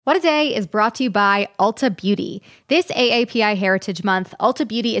What a Day is brought to you by Ulta Beauty. This AAPI Heritage Month, Ulta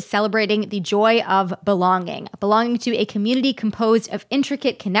Beauty is celebrating the joy of belonging to a community composed of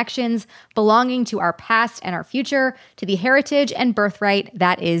intricate connections, belonging to our past and our future, to the heritage and birthright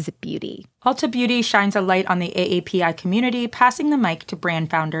that is beauty. Ulta Beauty shines a light on the AAPI community, passing the mic to brand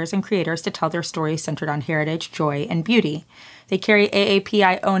founders and creators to tell their stories centered on heritage, joy, and beauty. They carry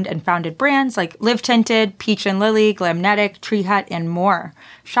AAPI-owned and founded brands like Live Tinted, Peach and Lily, Glamnetic, Tree Hut, and more.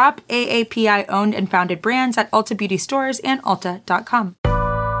 Shop AAPI-owned and founded brands at Ulta Beauty stores and Ulta.com.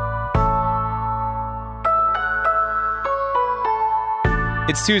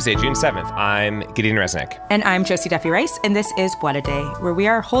 It's Tuesday, June 7th. I'm Gideon Resnick. And I'm Josie Duffy-Rice, and this is What a Day, where we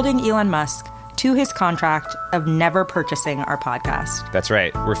are holding Elon Musk to his contract of never purchasing our podcast. That's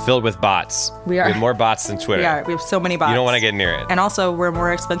right. We're filled with bots. We are. We have more bots than Twitter. We are. We have so many bots. You don't want to get near it. And also, we're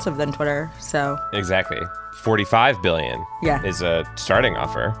more expensive than Twitter, so. Exactly. $45 billion is a starting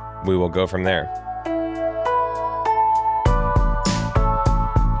offer. We will go from there.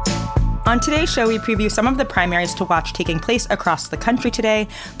 On today's show, we preview some of the primaries to watch taking place across the country today.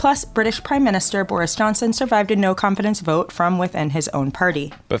 Plus, British Prime Minister Boris Johnson survived a no-confidence vote from within his own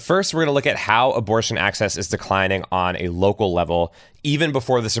party. But first, we're going to look at how abortion access is declining on a local level, even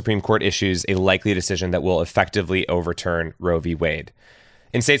before the Supreme Court issues a likely decision that will effectively overturn Roe v. Wade.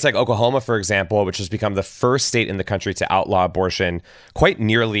 In states like Oklahoma, for example, which has become the first state in the country to outlaw abortion quite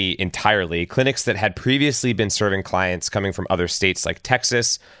nearly entirely, clinics that had previously been serving clients coming from other states like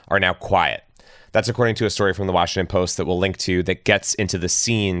Texas are now quiet. That's according to a story from the Washington Post that we'll link to that gets into the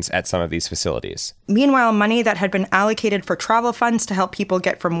scenes at some of these facilities. Meanwhile, money that had been allocated for travel funds to help people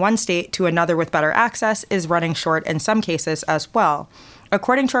get from one state to another with better access is running short in some cases as well.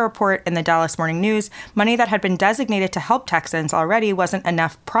 According to a report in the Dallas Morning News, money that had been designated to help Texans already wasn't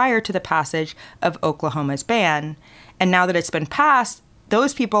enough prior to the passage of Oklahoma's ban. And now that it's been passed,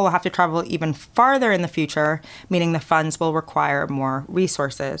 those people will have to travel even farther in the future, meaning the funds will require more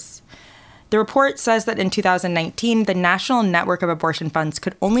resources. The report says that in 2019, the National Network of Abortion Funds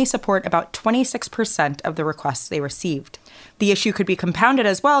could only support about 26% of the requests they received. The issue could be compounded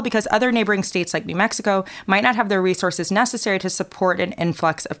as well because other neighboring states like New Mexico might not have the resources necessary to support an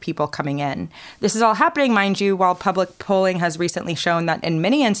influx of people coming in. This is all happening, mind you, while public polling has recently shown that in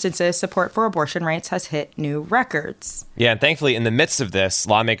many instances, support for abortion rights has hit new records. Yeah, and thankfully, in the midst of this,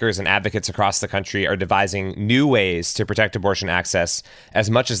 lawmakers and advocates across the country are devising new ways to protect abortion access as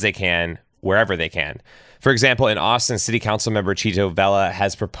much as they can, wherever they can. For example, in Austin, City Council member Chito Vela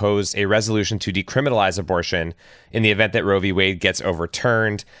has proposed a resolution to decriminalize abortion in the event that Roe v. Wade gets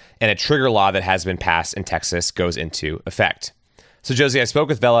overturned and a trigger law that has been passed in Texas goes into effect. So, Josie, I spoke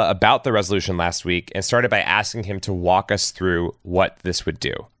with Vela about the resolution last week and started by asking him to walk us through what this would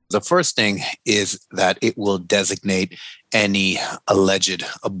do. The first thing is that it will designate any alleged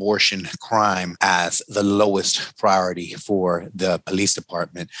abortion crime as the lowest priority for the police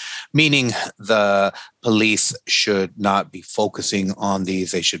department, meaning the police should not be focusing on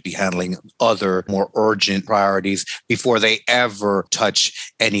these. They should be handling other more urgent priorities before they ever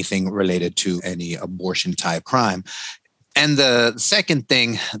touch anything related to any abortion type crime. And the second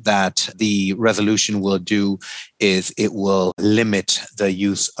thing that the resolution will do is it will limit the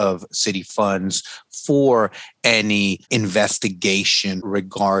use of city funds for any investigation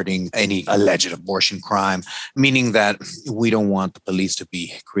regarding any alleged abortion crime, meaning that we don't want the police to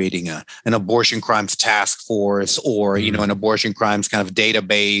be creating an abortion crimes task force or, an abortion crimes kind of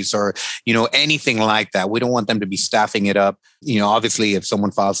database or, anything like that. We don't want them to be staffing it up. Obviously, if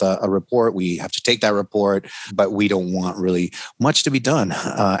someone files a report, we have to take that report, but we don't want really much to be done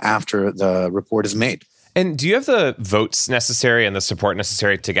after the report is made. And do you have the votes necessary and the support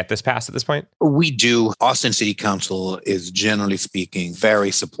necessary to get this passed at this point? We do. Austin City Council is, generally speaking,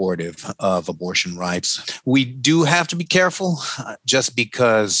 very supportive of abortion rights. We do have to be careful just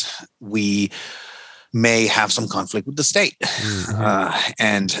because we may have some conflict with the state.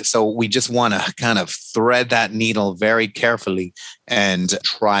 And so we just want to kind of thread that needle very carefully and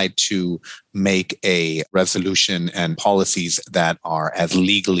try to make a resolution and policies that are as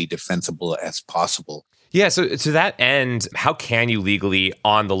legally defensible as possible. Yeah, so to that end, how can you legally,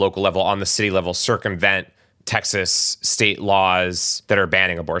 on the local level, on the city level, circumvent Texas state laws that are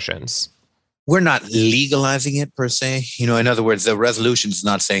banning abortions? We're not legalizing it per se. In other words, the resolution is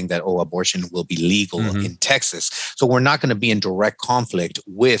not saying that, abortion will be legal in Texas. So we're not going to be in direct conflict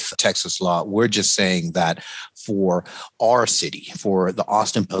with Texas law. We're just saying that for our city, for the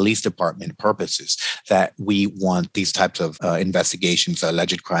Austin Police Department purposes, that we want these types of investigations,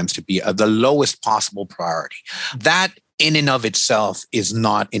 alleged crimes to be the lowest possible priority. That in and of itself is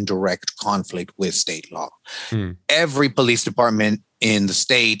not in direct conflict with state law. Every police department in the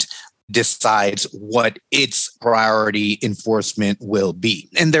state decides what its priority enforcement will be.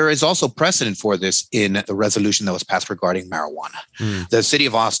 And there is also precedent for this in the resolution that was passed regarding marijuana. The city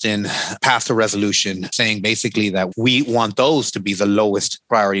of Austin passed a resolution saying basically that we want those to be the lowest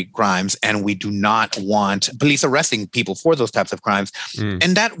priority crimes, and we do not want police arresting people for those types of crimes.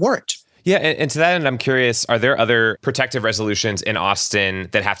 And that worked. Yeah, and to that end, I'm curious, are there other protective resolutions in Austin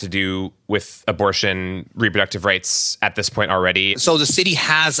that have to do with abortion, reproductive rights at this point already? So the city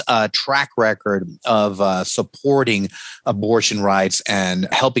has a track record of supporting abortion rights and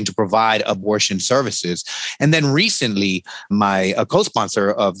helping to provide abortion services. And then recently, my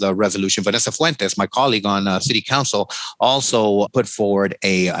co-sponsor of the resolution, Vanessa Fuentes, my colleague on city council, also put forward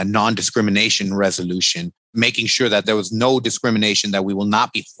a non-discrimination resolution, making sure that there was no discrimination, that we will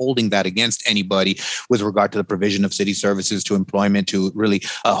not be holding that against anybody with regard to the provision of city services, to employment, to really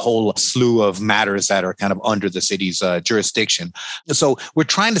a whole slew of matters that are kind of under the city's jurisdiction. So we're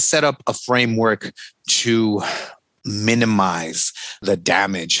trying to set up a framework to minimize the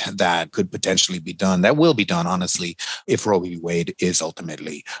damage that could potentially be done, that will be done, honestly, if Roe v. Wade is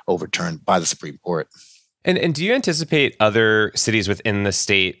ultimately overturned by the Supreme Court. And do you anticipate other cities within the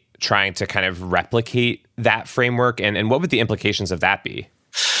state trying to kind of replicate that framework? And what would the implications of that be?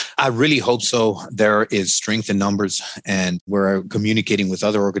 I really hope so. There is strength in numbers, and we're communicating with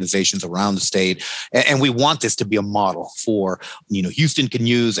other organizations around the state. And we want this to be a model for, Houston can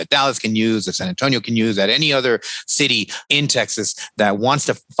use, that Dallas can use, that San Antonio can use, that any other city in Texas that wants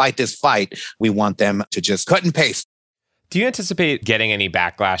to fight this fight. We want them to just cut and paste. Do you anticipate getting any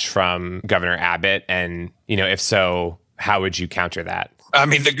backlash from Governor Abbott? And, if so, how would you counter that? I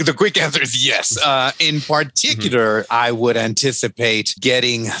mean, the quick answer is yes. In particular, I would anticipate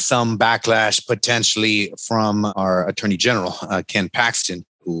getting some backlash potentially from our Attorney General, Ken Paxton,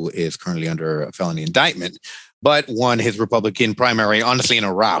 who is currently under a felony indictment, but won his Republican primary, honestly, in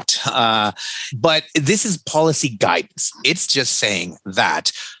a rout. But this is policy guidance. It's just saying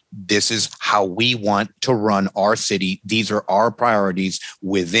that this is how we want to run our city. These are our priorities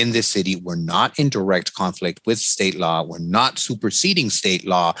within the city. We're not in direct conflict with state law. We're not superseding state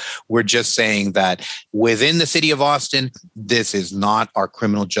law. We're just saying that within the city of Austin, this is not our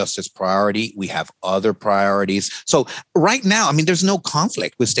criminal justice priority. We have other priorities. So right now, there's no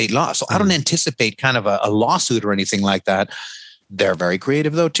conflict with state law. So I don't anticipate kind of a lawsuit or anything like that. They're very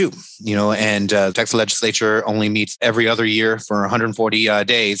creative, though, too, and the Texas legislature only meets every other year for 140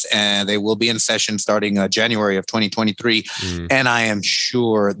 days, and they will be in session starting January of 2023. And I am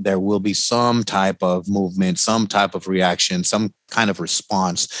sure there will be some type of movement, some type of reaction, some kind of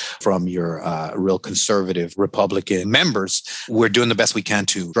response from your real conservative Republican members. We're doing the best we can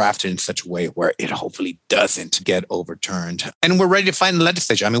to draft it in such a way where it hopefully doesn't get overturned. And we're ready to fight in the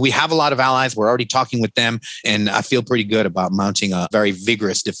legislature. We have a lot of allies. We're already talking with them, and I feel pretty good about mounting a very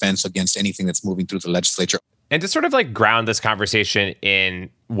vigorous defense against anything that's moving through the legislature. And to sort of ground this conversation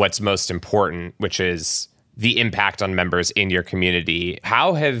in what's most important, which is the impact on members in your community,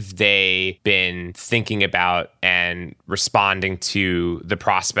 how have they been thinking about and responding to the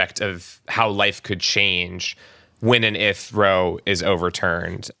prospect of how life could change when and if Roe is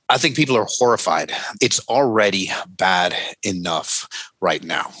overturned? I think people are horrified. It's already bad enough right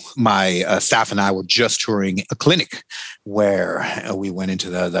now. My staff and I were just touring a clinic where we went into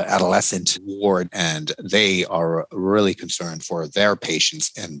the adolescent ward, and they are really concerned for their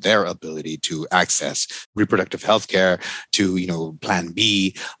patients and their ability to access reproductive health care, to, Plan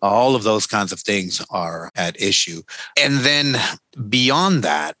B. All of those kinds of things are at issue. And then beyond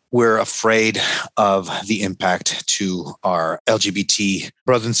that, we're afraid of the impact to our LGBT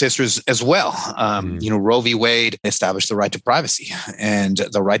brothers and sisters as well. Roe v. Wade established the right to privacy, and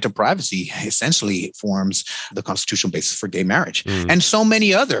the right to privacy essentially forms the constitutional basis for gay marriage, and so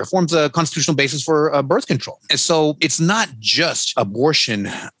many other forms a constitutional basis for birth control. And so it's not just abortion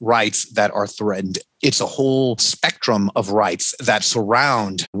rights that are threatened. It's a whole spectrum of rights that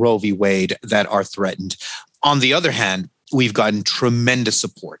surround Roe v. Wade that are threatened. On the other hand, we've gotten tremendous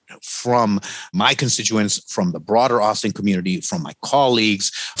support from my constituents, from the broader Austin community, from my colleagues,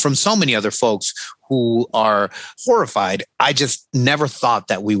 from so many other folks who are horrified. I just never thought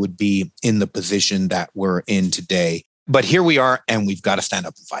that we would be in the position that we're in today. But here we are, and we've got to stand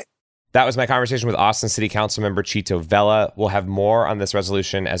up and fight. That was my conversation with Austin City Council member Chito Vela. We'll have more on this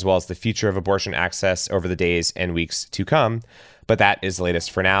resolution as well as the future of abortion access over the days and weeks to come. But that is the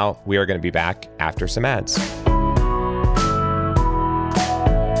latest for now. We are going to be back after some ads.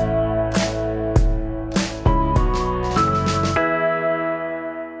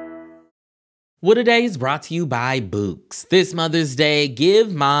 What A Day is brought to you by Books. This Mother's Day,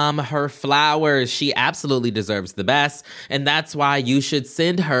 give mom her flowers. She absolutely deserves the best, and that's why you should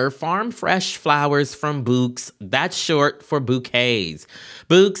send her farm fresh flowers from Books. That's short for bouquets.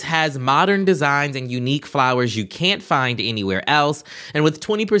 Books has modern designs and unique flowers you can't find anywhere else, and with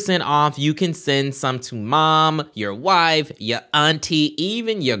 20% off, you can send some to mom, your wife, your auntie,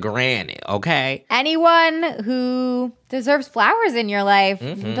 even your granny, okay? Anyone who deserves flowers in your life.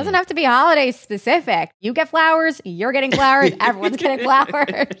 It doesn't have to be holiday specific. You get flowers, you're getting flowers, everyone's getting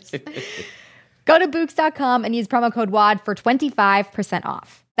flowers. Go to Books.com and use promo code WAD for 25%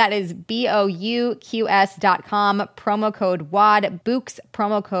 off. That is BOUQS.com, promo code WAD, Books,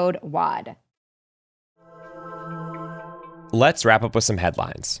 promo code WAD. Let's wrap up with some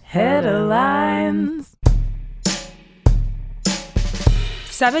headlines. Headlines.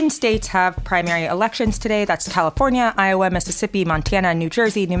 7 states have primary elections today. That's California, Iowa, Mississippi, Montana, New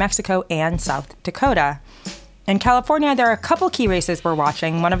Jersey, New Mexico, and South Dakota. In California, there are a couple key races we're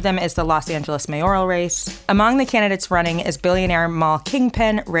watching. One of them is the Los Angeles mayoral race. Among the candidates running is billionaire mall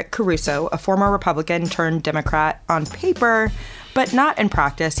kingpin Rick Caruso, a former Republican turned Democrat on paper, but not in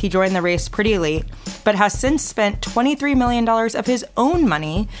practice. He joined the race pretty late, but has since spent $23 million of his own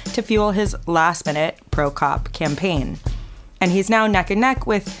money to fuel his last-minute pro-cop campaign. And he's now neck and neck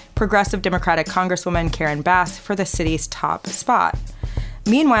with progressive Democratic Congresswoman Karen Bass for the city's top spot.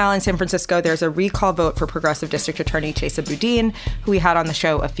 Meanwhile, in San Francisco, there's a recall vote for progressive District Attorney Chesa Boudin, who we had on the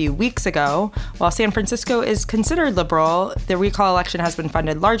show a few weeks ago. While San Francisco is considered liberal, the recall election has been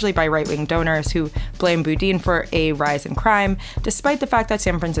funded largely by right-wing donors who blame Boudin for a rise in crime, despite the fact that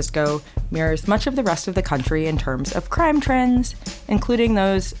San Francisco mirrors much of the rest of the country in terms of crime trends, including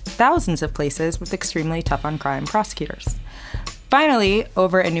those thousands of places with extremely tough-on-crime prosecutors. Finally,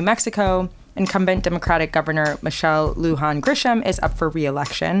 over in New Mexico, incumbent Democratic Governor Michelle Lujan Grisham is up for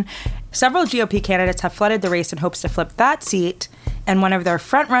re-election. Several GOP candidates have flooded the race in hopes to flip that seat, and one of their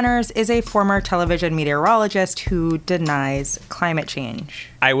frontrunners is a former television meteorologist who denies climate change.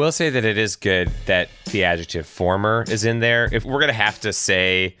 I will say that it is good that the adjective former is in there. If we're going to have to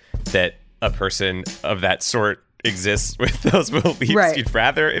say that a person of that sort exists with those beliefs, right, you'd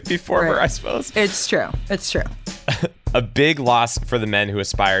rather it be former, right, I suppose. It's true. It's true. A big loss for the men who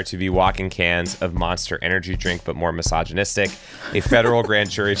aspire to be walking cans of Monster energy drink, but more misogynistic. A federal grand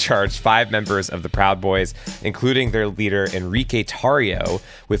jury charged 5 members of the Proud Boys, including their leader Enrique Tarrio,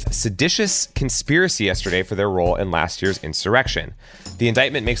 with seditious conspiracy yesterday for their role in last year's insurrection. The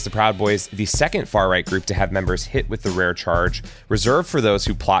indictment makes the Proud Boys the second far-right group to have members hit with the rare charge, reserved for those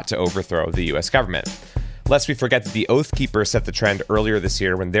who plot to overthrow the U.S. government. Lest we forget that the Oath Keepers set the trend earlier this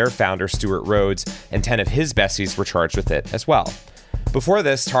year when their founder, Stuart Rhodes, and 10 of his besties were charged with it as well. Before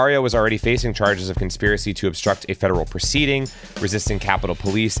this, Tarrio was already facing charges of conspiracy to obstruct a federal proceeding, resisting Capitol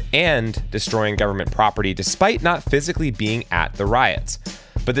Police, and destroying government property despite not physically being at the riots.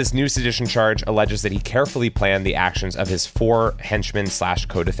 But this new sedition charge alleges that he carefully planned the actions of his 4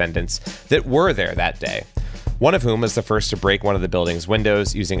 henchmen/co-defendants that were there that day. One of whom was the first to break one of the building's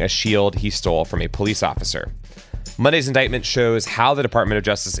windows using a shield he stole from a police officer. Monday's indictment shows how the Department of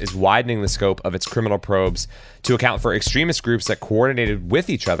Justice is widening the scope of its criminal probes to account for extremist groups that coordinated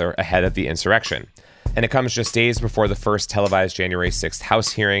with each other ahead of the insurrection. And it comes just days before the first televised January 6th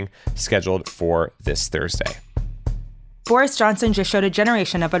House hearing scheduled for this Thursday. Boris Johnson just showed a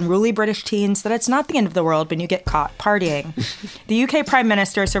generation of unruly British teens that it's not the end of the world when you get caught partying. The UK Prime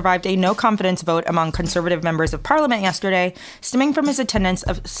Minister survived a no-confidence vote among Conservative members of Parliament yesterday, stemming from his attendance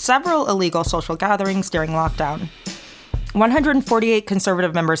of several illegal social gatherings during lockdown. 148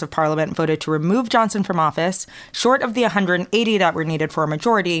 Conservative members of Parliament voted to remove Johnson from office, short of the 180 that were needed for a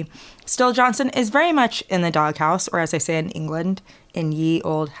majority. Still, Johnson is very much in the doghouse, or as they say in England, in ye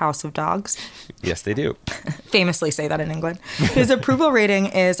old house of dogs. Yes, they do. Famously say that in England. His approval rating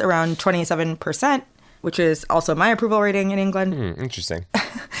is around 27%, which is also my approval rating in England. Interesting.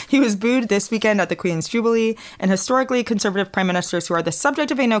 He was booed this weekend at the Queen's Jubilee, and historically, Conservative prime ministers who are the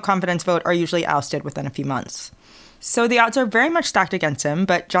subject of a no-confidence vote are usually ousted within a few months. So the odds are very much stacked against him,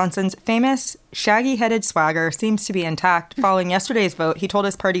 but Johnson's famous shaggy-headed swagger seems to be intact. Following yesterday's vote, he told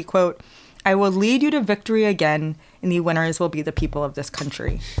his party, quote, "I will lead you to victory again, and the winners will be the people of this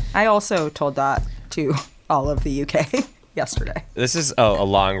country." I also told that to all of the UK yesterday. This is a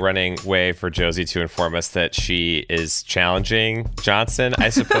long-running way for Josie to inform us that she is challenging Johnson, I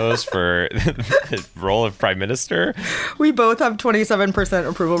suppose, for the role of prime minister. We both have 27%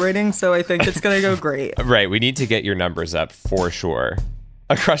 approval rating, so I think it's going to go great. Right. We need to get your numbers up for sure.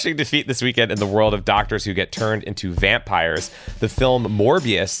 A crushing defeat this weekend in the world of doctors who get turned into vampires. The film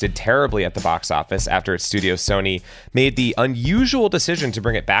Morbius did terribly at the box office after its studio Sony made the unusual decision to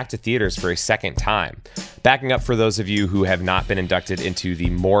bring it back to theaters for a second time. Backing up for those of you who have not been inducted into the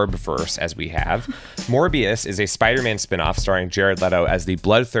Morbverse as we have, Morbius is a Spider-Man spinoff starring Jared Leto as the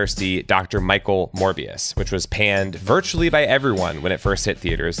bloodthirsty Dr. Michael Morbius, which was panned virtually by everyone when it first hit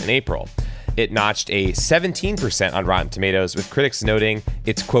theaters in April. It notched a 17% on Rotten Tomatoes, with critics noting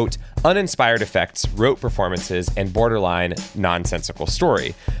its, quote, uninspired effects, rote performances, and borderline nonsensical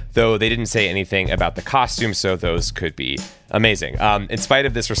story, though they didn't say anything about the costumes, so those could be amazing. In spite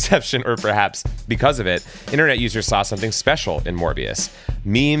of this reception, or perhaps because of it, internet users saw something special in Morbius.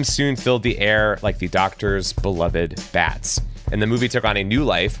 Memes soon filled the air like the Doctor's beloved bats. And the movie took on a new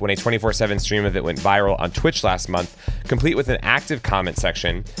life when a 24/7 stream of it went viral on Twitch last month, complete with an active comment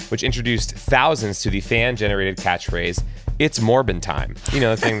section, which introduced thousands to the fan-generated catchphrase, "It's Morbin time." You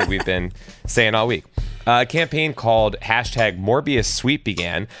know, the thing that we've been saying all week. A campaign called #MorbiusSweep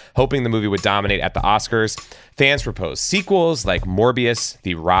began, hoping the movie would dominate at the Oscars. Fans proposed sequels like Morbius,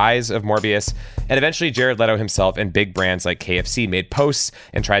 The Rise of Morbius, and eventually Jared Leto himself and big brands like KFC made posts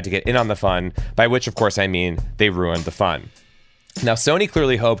and tried to get in on the fun, by which, of course, I mean they ruined the fun. Now, Sony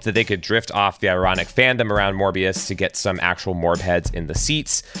clearly hoped that they could drift off the ironic fandom around Morbius to get some actual Morb heads in the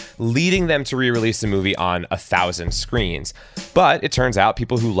seats, leading them to re-release the movie on 1,000 screens. But it turns out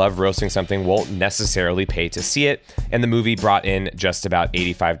people who love roasting something won't necessarily pay to see it, and the movie brought in just about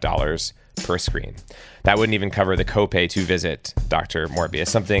 $85 per screen. That wouldn't even cover the copay to visit Dr. Morbius,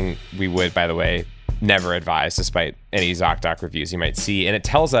 something we would, by the way, never advise, despite any ZocDoc reviews you might see. And it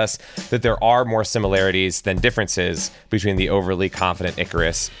tells us that there are more similarities than differences between the overly confident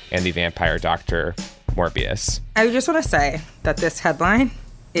Icarus and the vampire Dr. Morbius. I just want to say that this headline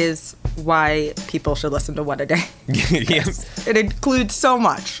is why people should listen to What a Day. Yes. It includes so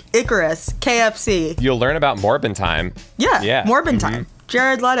much. Icarus, KFC. You'll learn about Morbin time. Yeah. Morbin time.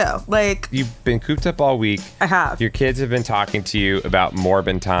 Jared Leto. Like, you've been cooped up all week. I have. Your kids have been talking to you about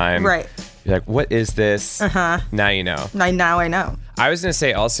Morbin time. Right. You're like, what is this? Now you know. Now I know. I was going to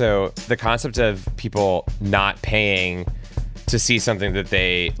say also the concept of people not paying to see something that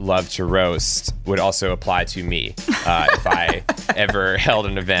they love to roast would also apply to me if I ever held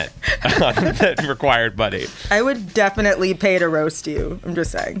an event that required money. I would definitely pay to roast you. I'm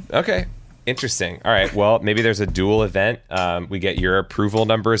just saying. Okay. Interesting. All right. Well, maybe there's a dual event. We get your approval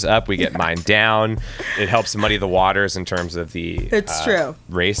numbers up. We get mine down. It helps muddy the waters in terms of the true.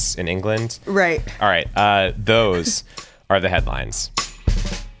 Race in England. Right. All right. Those are the headlines.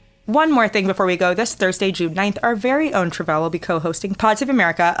 One more thing before we go. This Thursday, June 9th, our very own Travell will be co-hosting Pods of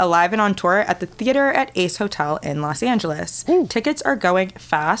America, alive and on tour at the theater at Ace Hotel in Los Angeles. Ooh. Tickets are going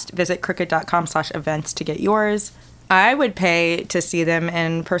fast. Visit crooked.com/events to get yours. I would pay to see them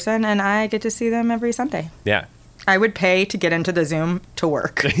in person, and I get to see them every Sunday. Yeah. I would pay to get into the Zoom to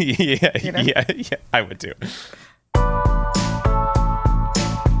work. Yeah, I would too.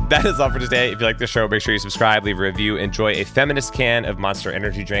 That is all for today. If you like the show, make sure you subscribe, leave a review, enjoy a feminist can of Monster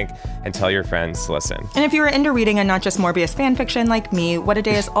Energy drink, and tell your friends to listen. And if you are into reading and not just Morbius fan fiction like me, What a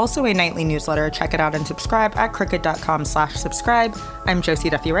Day is also a nightly newsletter. Check it out and subscribe at crooked.com/subscribe. I'm Josie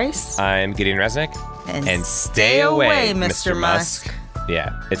Duffy Rice. I'm Gideon Resnick. And stay away, Mr. Musk.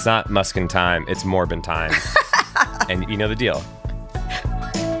 Yeah, it's not Muskin time, it's Morbin time. And you know the deal.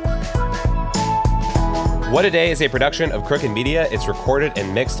 What a Day is a production of Crooked Media. It's recorded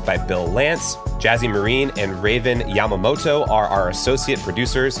and mixed by Bill Lance. Jazzy Marine and Raven Yamamoto are our associate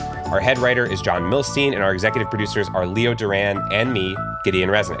producers. Our head writer is John Milstein, and our executive producers are Leo Duran and me, Gideon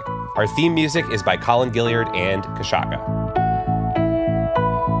Resnick. Our theme music is by Colin Gilliard and Kashaka.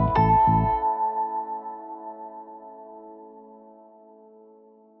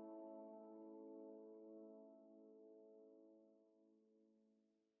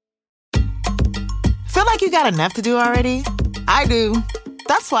 Feel like you got enough to do already? I do.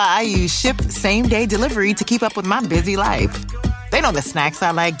 That's why I use Shipt same-day delivery to keep up with my busy life. They know the snacks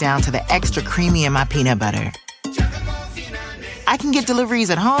I like down to the extra creamy in my peanut butter. I can get deliveries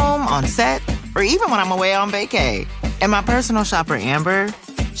at home, on set, or even when I'm away on vacay. And my personal shopper, Amber,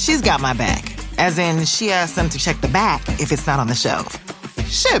 she's got my back. As in, she asks them to check the back if it's not on the shelf.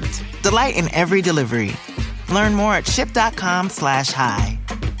 Shipt. Delight in every delivery. Learn more at shipt.com/hi.